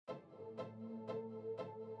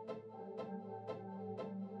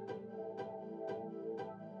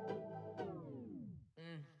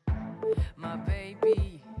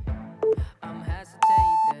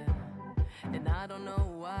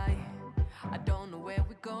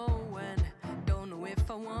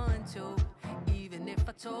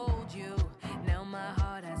told you. Now my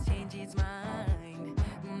heart has changed its mind.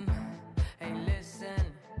 Hey, listen,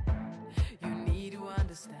 you need to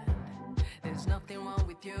understand. There's nothing wrong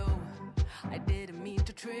with you. I didn't mean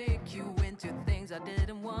to trick you into things I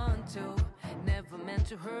didn't want to. Never meant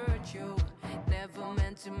to hurt you. Never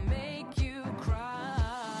meant to make you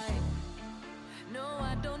cry. No,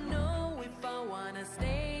 I don't know if I wanna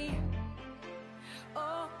stay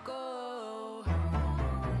or go.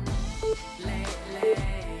 Lately,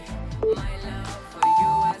 my love for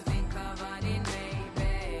you has been covered in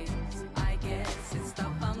babies. I guess it's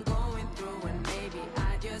stuff I'm going through, and maybe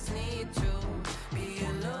I just need to be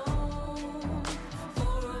alone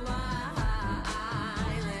for a while.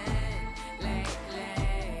 Lately,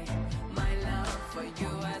 my love for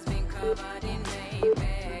you has been covered in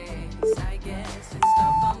babies. I guess it's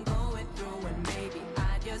stuff I'm going through, and maybe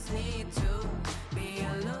I just need to be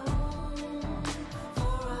alone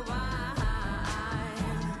for a while.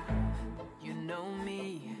 You know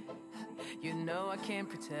me, you know I can't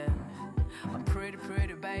pretend. I'm pretty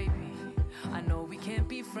baby. I know we can't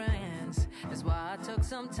be friends. That's why I took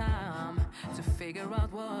some time to figure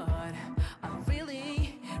out what I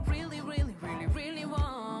really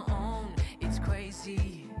want. It's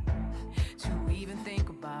crazy to even think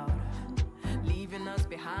about leaving us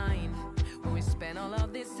behind when we spent all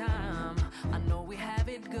of this time. I know we have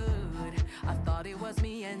it good. I thought it was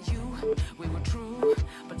me and you, we were true,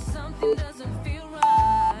 but something doesn't feel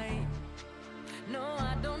right. No,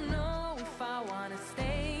 I don't know if I wanna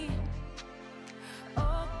stay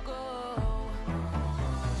or go.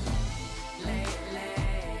 Lately,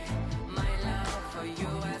 my love for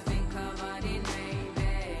you has been covered in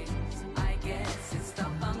babies. I guess it's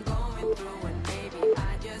stuff I'm going through, and maybe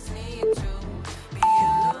I just need to be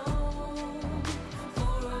alone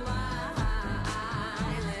for a while.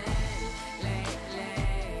 Lately,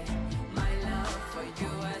 my love for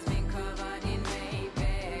you has been covered in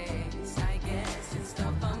babies. I guess it's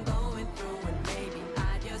stuff I'm going through, and maybe I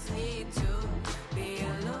just need to be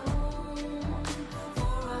alone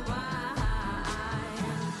for a while.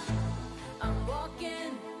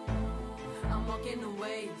 I'm walking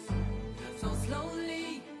away, so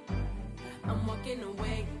slowly. I'm walking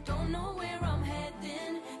away, don't know where I'm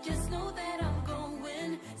heading, just know that I'm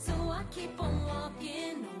going, so I keep on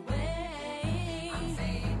walking away. I'm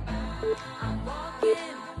saying bye.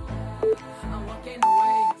 I'm walking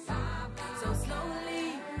away, so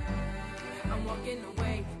slowly. I'm walking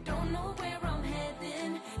away, don't know where I'm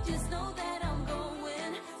heading, just know that I'm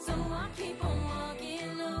going, so I keep on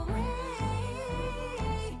walking away.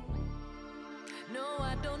 No,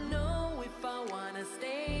 I don't know if I wanna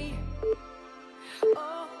stay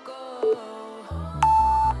or go.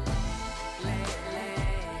 Lately,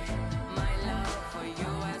 my love for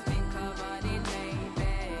you has been covered in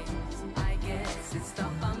babies. I guess it's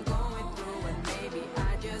stuff I'm going through, and maybe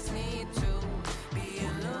I just need to be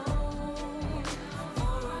alone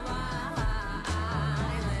for a while.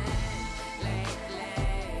 Lately,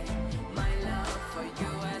 my love for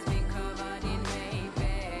you has been covered in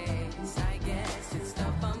babies. I guess it's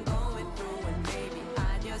stuff I'm going through, and maybe I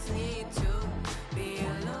just need to be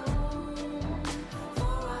alone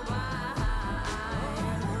for a while.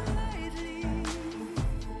 Lately,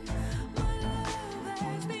 my love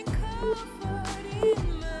has been covered in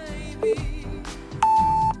babies.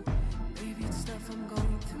 Maybe it's stuff I'm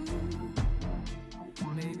going through.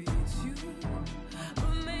 Maybe it's you,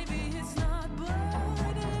 or maybe it's not.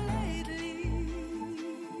 But lately,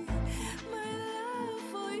 my love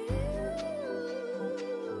for you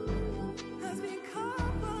has been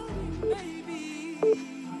covered in babies.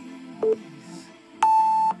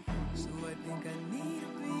 So I think I need to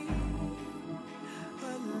be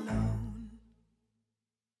alone.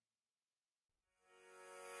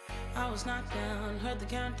 I was knocked down, heard the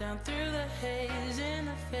countdown through the haze, in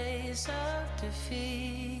the face of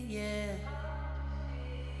defeat, yeah.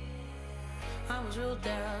 I was ruled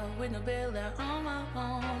out with no bailout, on my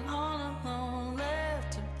own, all alone,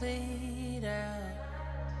 left to bleed out.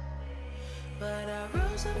 But I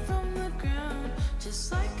rose up from the ground,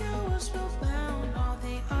 just like I was spellbound. All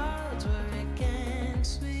the odds were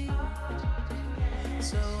against me,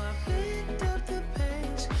 so I picked up the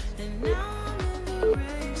pace, and now I'm in the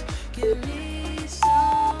race. Give me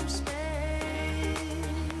some space.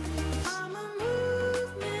 I'm a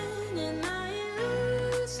movement and I ain't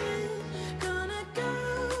losing. Gonna go,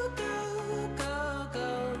 go, go, go.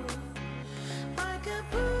 Like a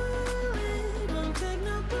bullet, won't take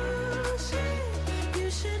no bullshit. You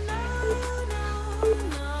should know,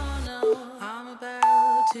 no. I'm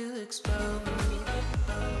about to explode.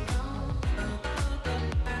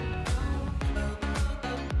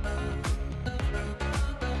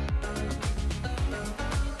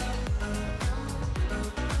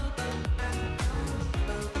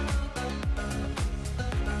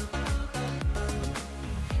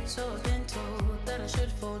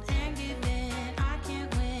 should fold and give in. I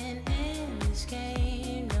can't win in this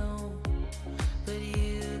game, no. But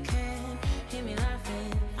you can hear me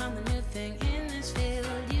laughing. I'm the new thing in this field.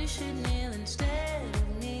 You should kneel instead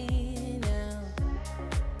of me now.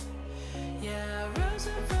 Yeah, I rose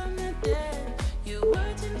up from the dead. Your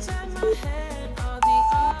words inside my head. All the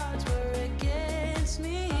odds were against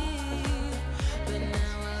me. But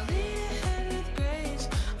now I'll lead ahead with grace.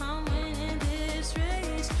 I'm winning this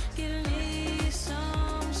race. Give me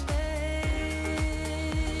some space.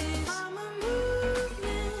 I'm a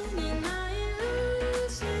movement and I ain't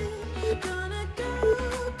losing. Gonna go,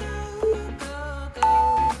 go, go, go.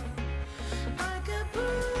 Like a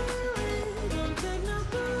bullet, don't take no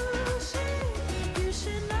bullshit. You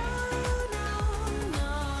should know, no,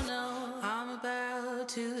 no, no. I'm about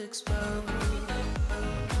to explode.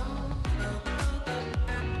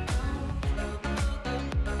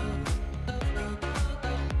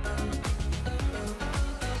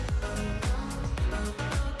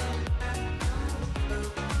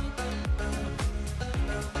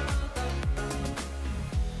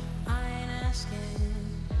 I ain't asking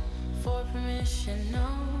for permission, no.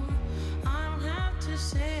 I don't have to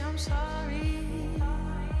say I'm sorry.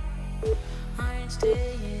 I ain't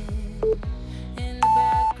staying in the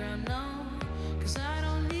background, no. 'Cause I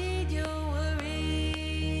don't need your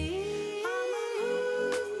worry. I'm a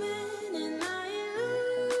movement and I ain't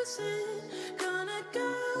losing. Gonna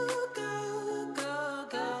go, go, go,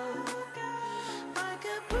 go. Like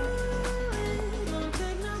a bullet, don't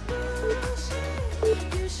take no bullshit.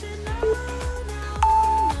 You should know, no,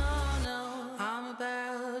 no, no. I'm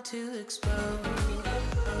about to explode.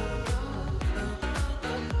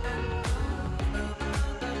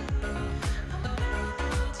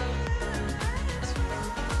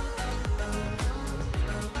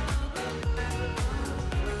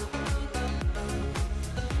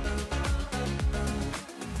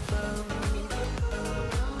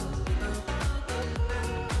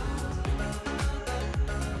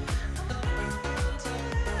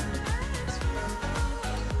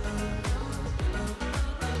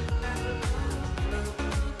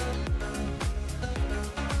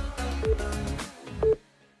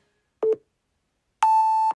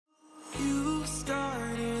 You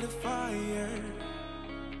started a fire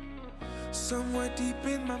somewhere deep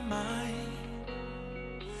in my mind.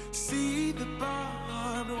 See the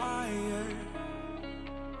barbed wire,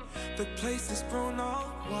 the place is grown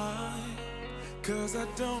all wide. 'Cause I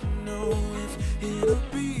don't know if it'll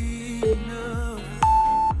be enough,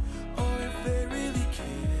 or if they really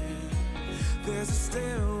care. There's a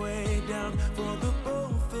stairway down for the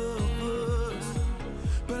both of us,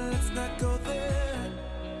 but let's not go there.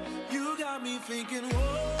 You got me thinking,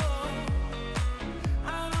 whoa,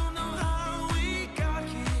 I don't know how we got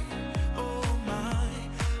here. Oh my,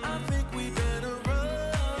 I think we better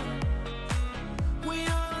run. We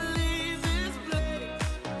ought to leave this place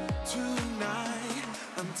tonight,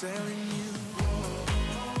 I'm telling you.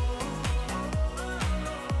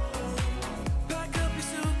 Pack up your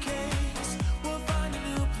suitcase, we'll find a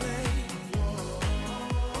new place.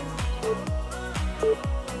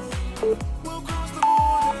 We'll cross the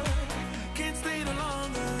border, can't stay no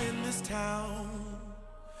longer in this town.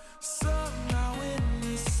 Somehow in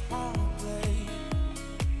this small place,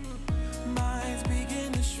 minds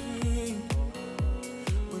begin to shrink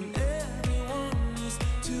when everyone is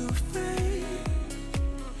too fake.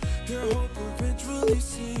 Their hope eventually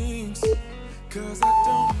sinks, 'cause I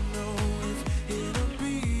don't know if it'll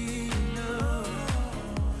be enough,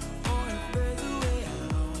 or if there's a way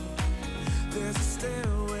out. There's a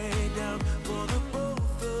stairway down for the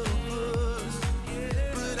both of us,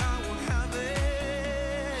 but I won't have it.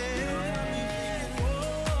 You got me thinking,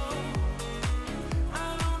 whoa, I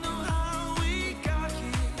don't know how we got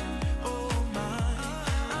here. Oh my,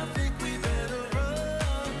 I think we better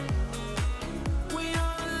run. We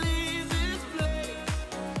ought to leave this place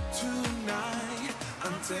tonight,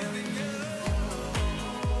 I'm telling you.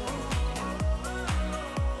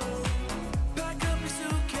 Pack up your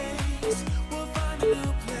suitcase, we'll find a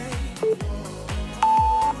new place.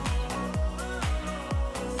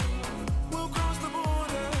 We'll cross the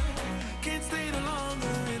border, can't stay no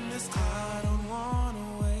longer in this town. I don't wanna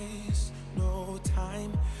waste no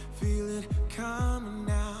time, feel it coming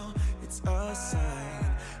now, it's a sign.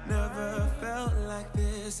 Never felt like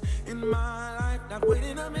this in my life, not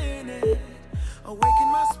waiting a minute, awaken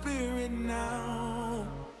my spirit now.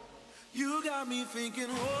 You got me thinking,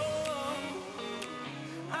 whoa,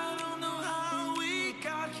 I don't know how we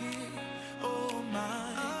got here. Oh my,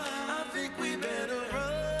 I think we better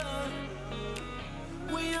run.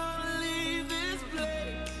 We ought to leave this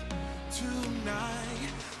place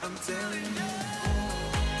tonight, I'm telling you.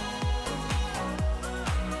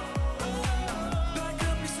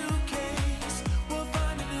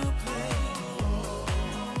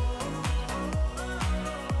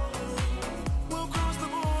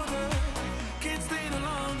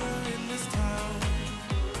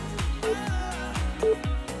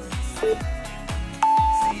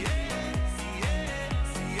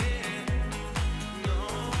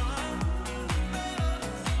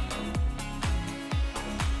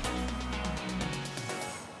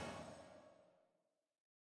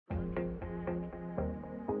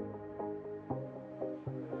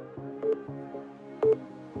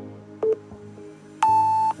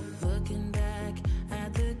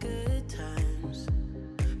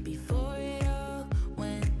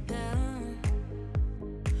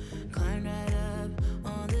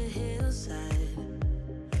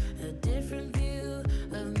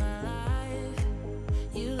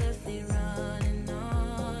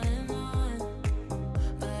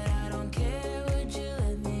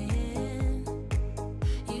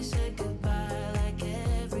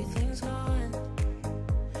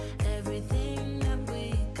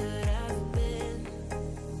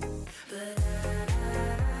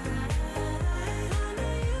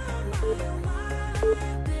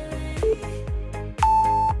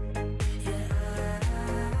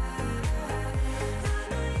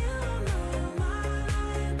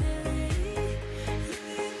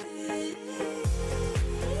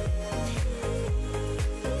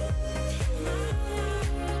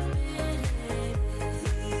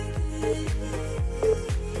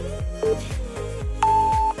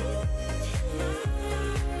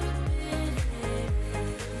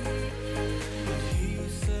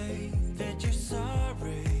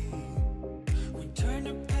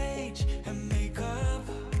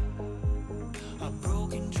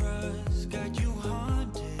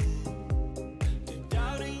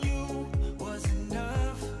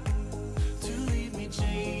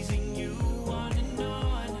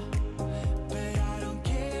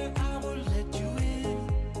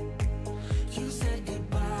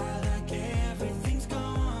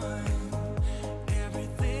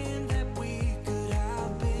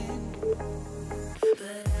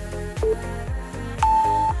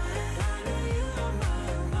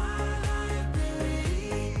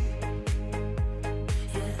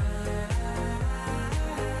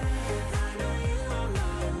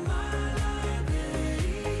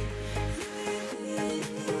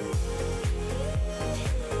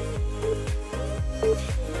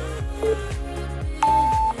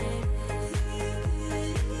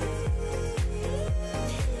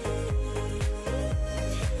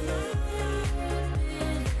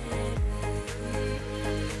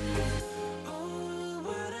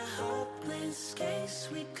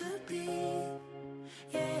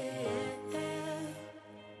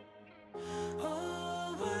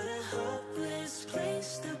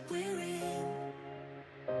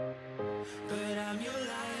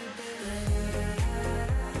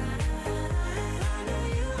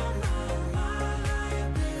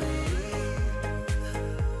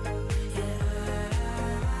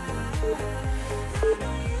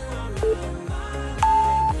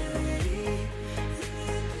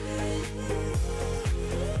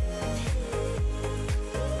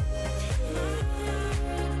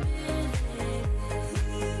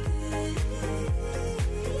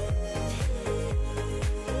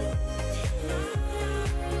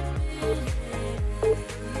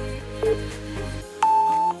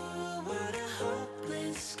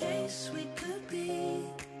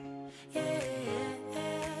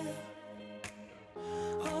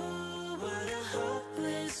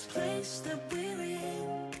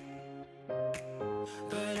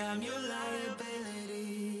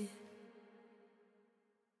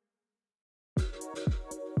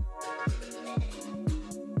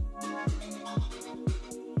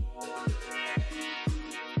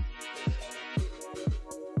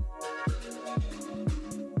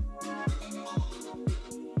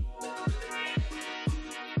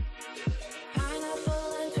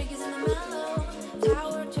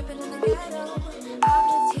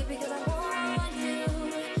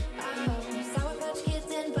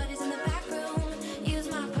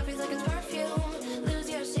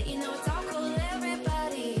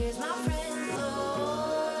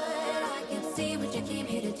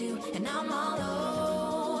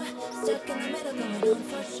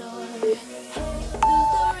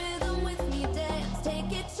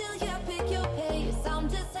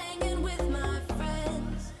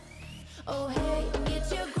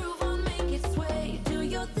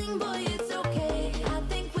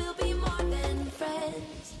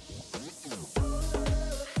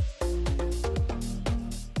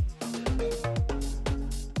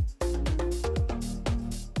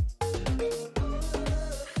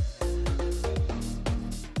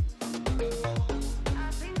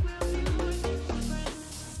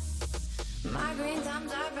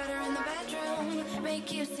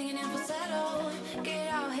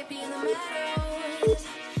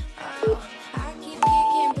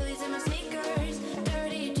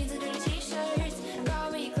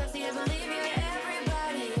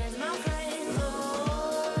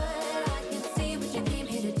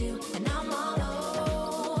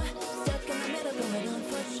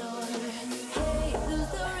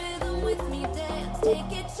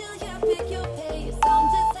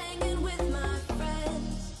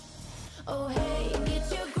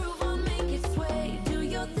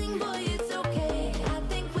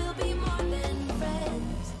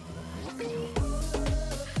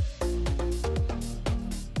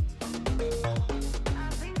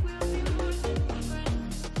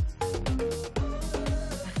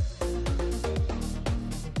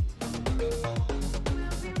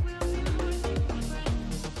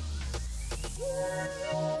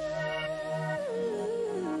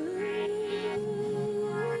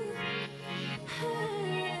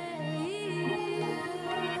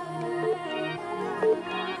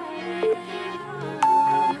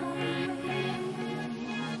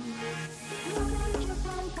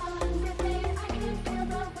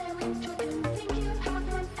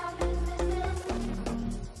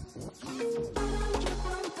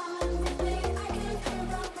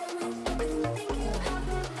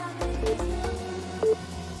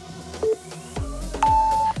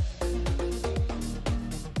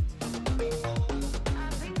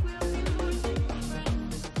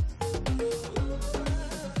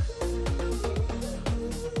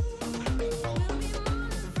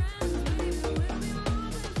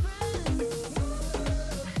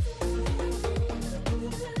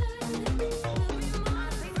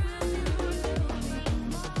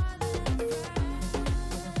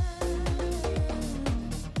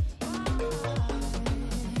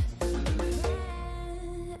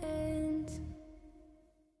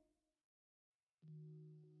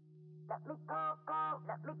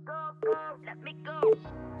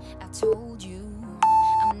 I told you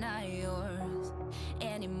I'm not yours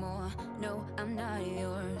anymore. No, I'm not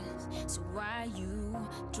yours. So why you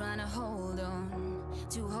trying to hold on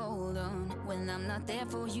when I'm not there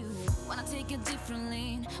for you? Wanna take a different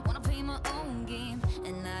lane, wanna play my own game,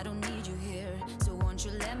 and I don't need you here, so won't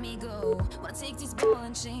you let me go? Wanna take this ball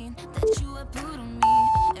and chain that you have put on me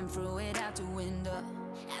and throw it out the window.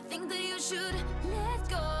 I think that you should let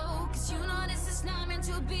go, cause you know this is not meant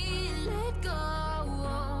to be. Let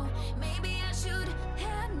go. Maybe I should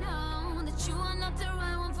have known that you are not the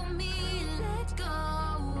right one for me. Let go.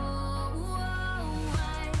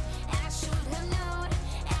 I should have known,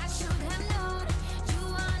 I should have known you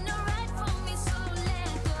are not right for me. So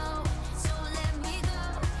let go, so let me go,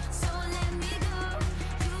 so let me go.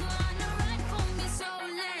 You are not right for me, so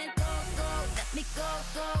let go, go. Let me go,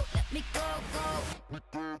 go, let me go, go.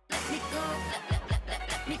 Let me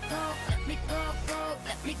go, let me go, go.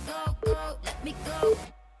 Let me go, go. me go.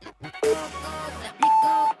 Go, go, let me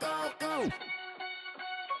go, go, go.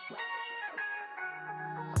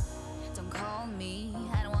 Don't call me,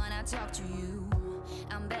 I don't wanna talk to you.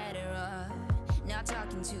 I'm better off not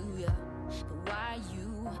talking to you. But why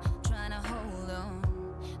you trying to hold on,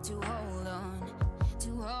 to hold on, to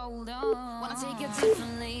hold on? Wanna take a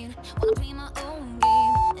different lane, wanna play my own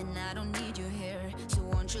game, and I don't need you here, so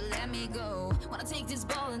won't you let me go? Wanna take this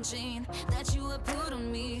ball and chain that you have put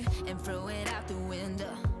on me and throw it out the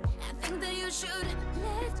window. I think that you should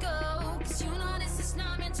let go, cause you know this is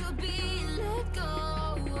not meant to be. Let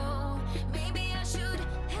go. Maybe I should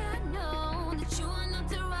have known that you are not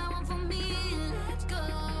the right one for me. Let go.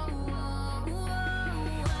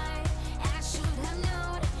 I should have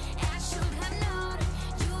known, I should have known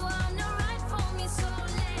you are not right for me. So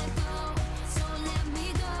let go, so let me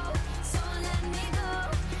go, so let me go.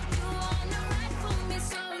 You are not right for me,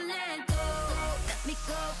 so let go. Let me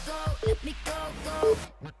go, go, let me go, go.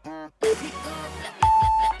 Let me go,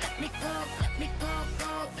 let me go, let me go,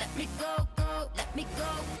 go, let me go, go, let me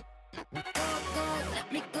go. Go, go, let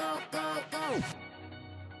me go, go, go.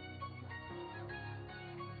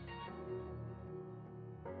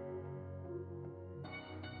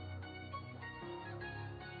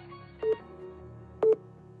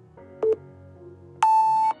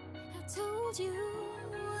 I told you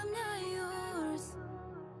I'm not yours,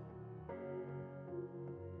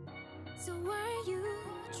 so why are you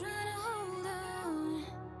trying to hold on?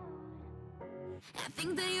 I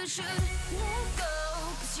think that you should let go,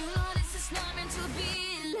 cause you know this is not meant to be.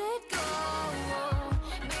 Let go.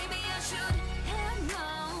 Maybe I should have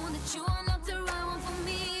known that you are not the right one for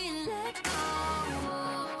me. Let go.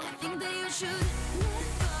 I think that you should let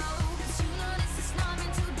go, cause you know this is not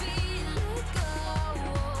meant to be. Let go.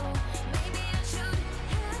 Maybe I should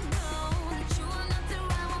have known that you are not the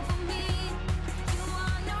right one for me. You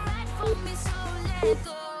are not right for me, so let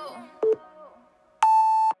go.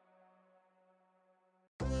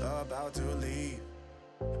 About to leave,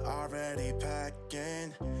 already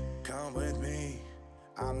packing. Come with me,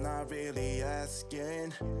 I'm not really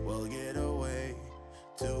asking. We'll get away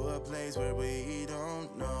to a place where we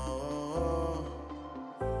don't know.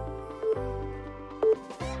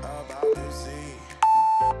 About to see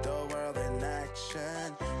the world in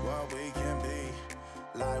action, what we can be.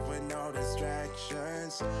 Life with no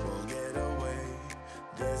distractions, we'll get away.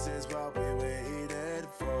 This is what we waited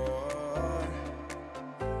for.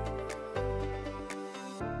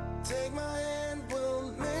 Take my hand,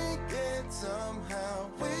 we'll make it somehow.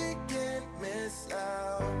 We can't miss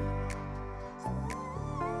out.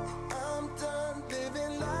 I'm done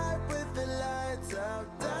living life with the lights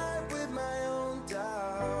out. Die with my own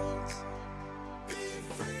doubts. Be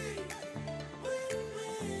free with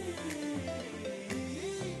me.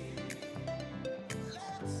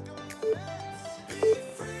 Let's go, let's be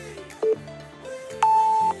free with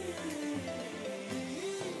me.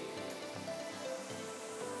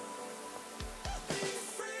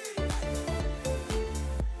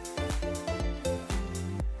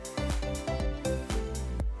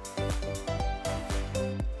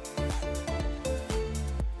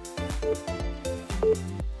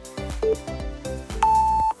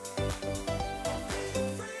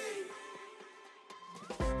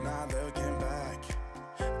 Not looking back,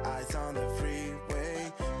 eyes on the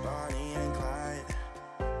freeway, Bonnie and Clyde,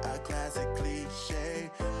 a classic cliche.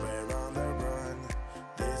 We're on the run,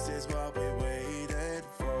 this is what we waited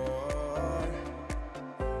for.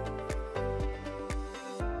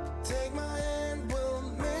 Take my hand, we'll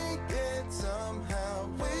make it somehow.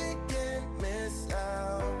 We can't miss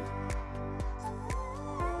out.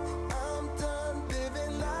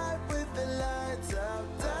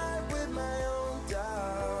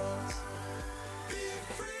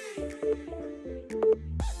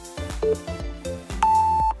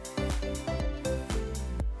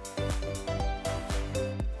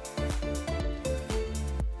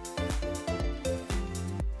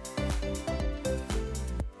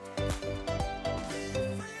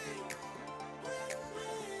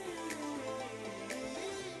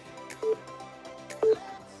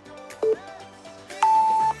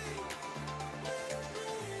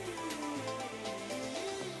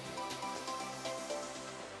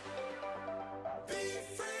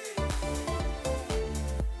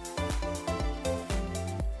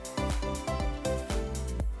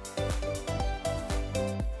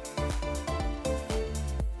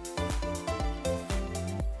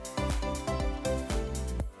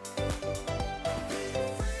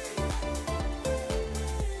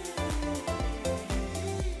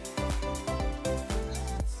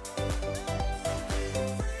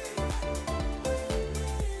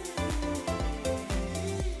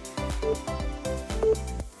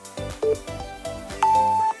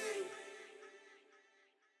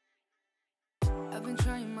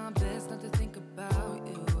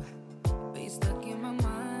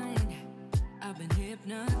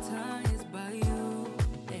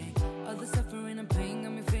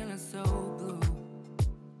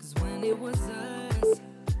 it was us,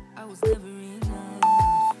 I was never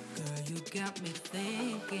enough. Girl, you got me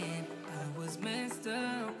thinking I was messed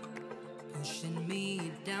up, pushing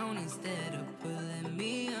me down instead of pulling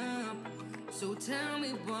me up. So tell me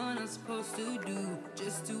what I'm supposed to do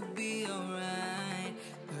just to be alright.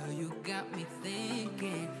 Girl, you got me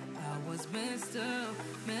thinking I was messed up,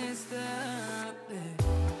 yeah.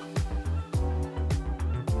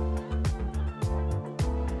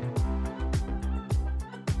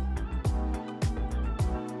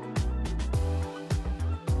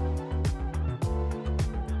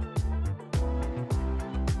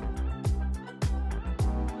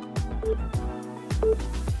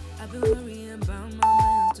 I've been worrying about my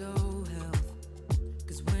mental health,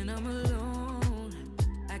 'cause when I'm alone,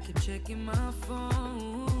 I keep checking my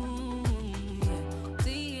phone, yeah.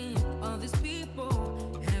 Seeing all these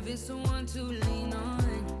people, having someone to lean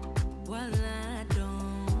on, while I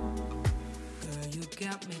don't. Girl, you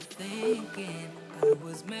got me thinking I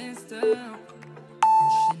was messed up,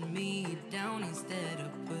 pushing me down instead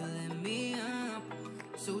of pulling me up.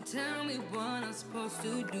 So tell me what I'm supposed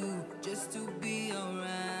to do just to be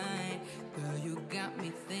alright. Girl, you got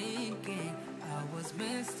me thinking I was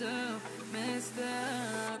messed up,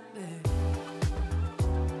 yeah.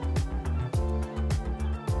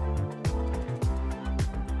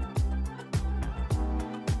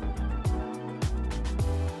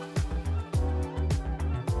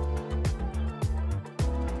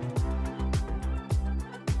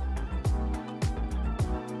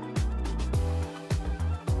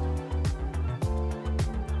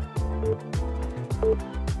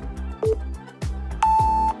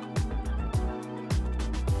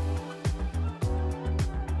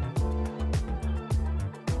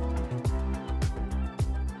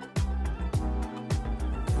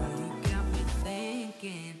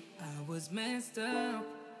 Messed up,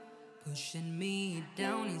 pushing me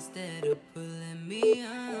down instead of pulling me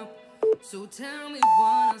up. So tell me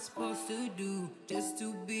what I'm supposed to do just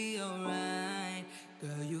to be alright.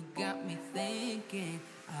 Girl, you got me thinking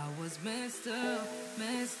I was messed up,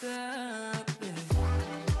 yeah.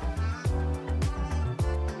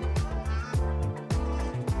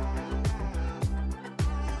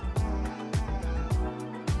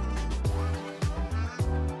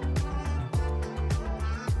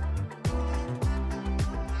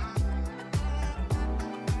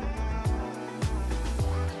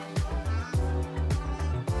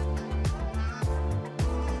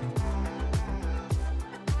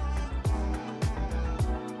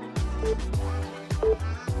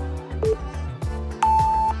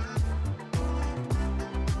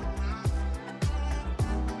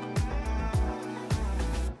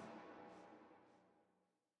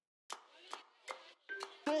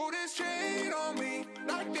 Throw this shade on me,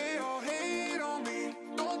 like they all hate on me.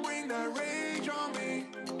 Don't bring that rage on me.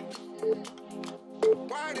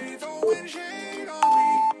 Why they throwing shade on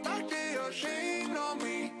me, like they ashamed?